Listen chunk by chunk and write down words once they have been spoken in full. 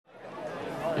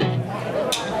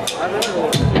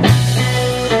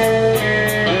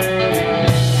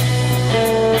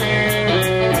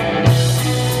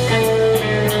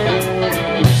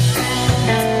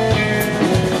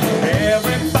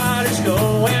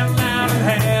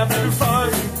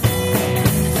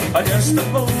Just the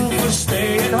move for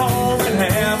staying home and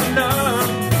having none.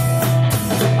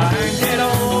 I can't get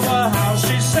over how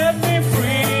she set me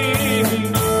free.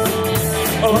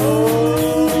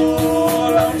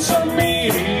 Oh, lonesome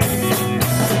me.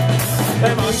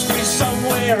 There must be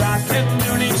somewhere I can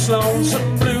do these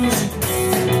lonesome blues.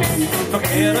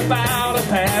 Forget about the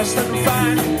past and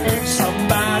find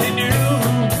somebody new.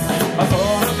 I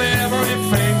thought of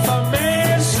everything for me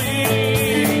to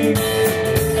see.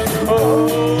 Oh,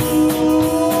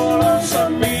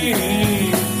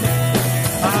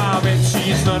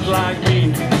 she's not like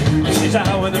me, she's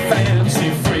out with the fancy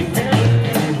free,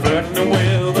 flirting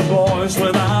with the boys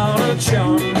without a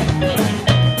charm.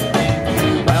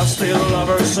 I still love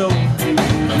her so,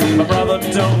 my brother,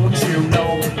 don't you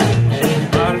know,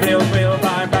 I will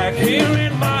lie back here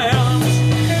in my arms.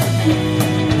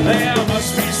 There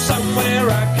must be somewhere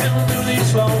I can do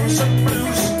these lonesome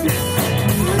blues.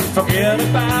 Forget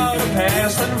about the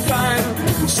past and find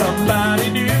somebody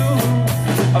new.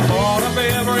 I thought of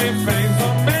everything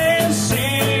for me to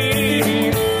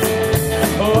see.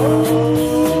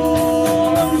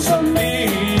 Oh, lonesome me.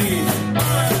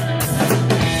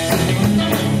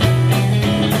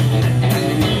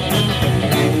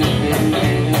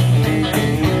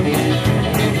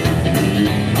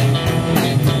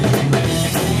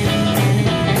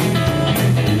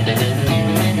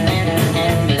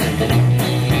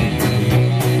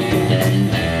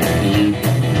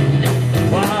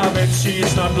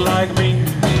 She's not like me,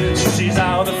 she's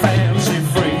out the fancy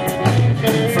free,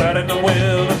 flirting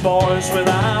with the boys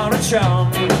without a charm.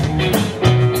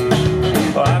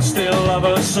 I still love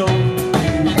her so,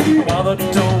 mother,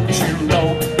 don't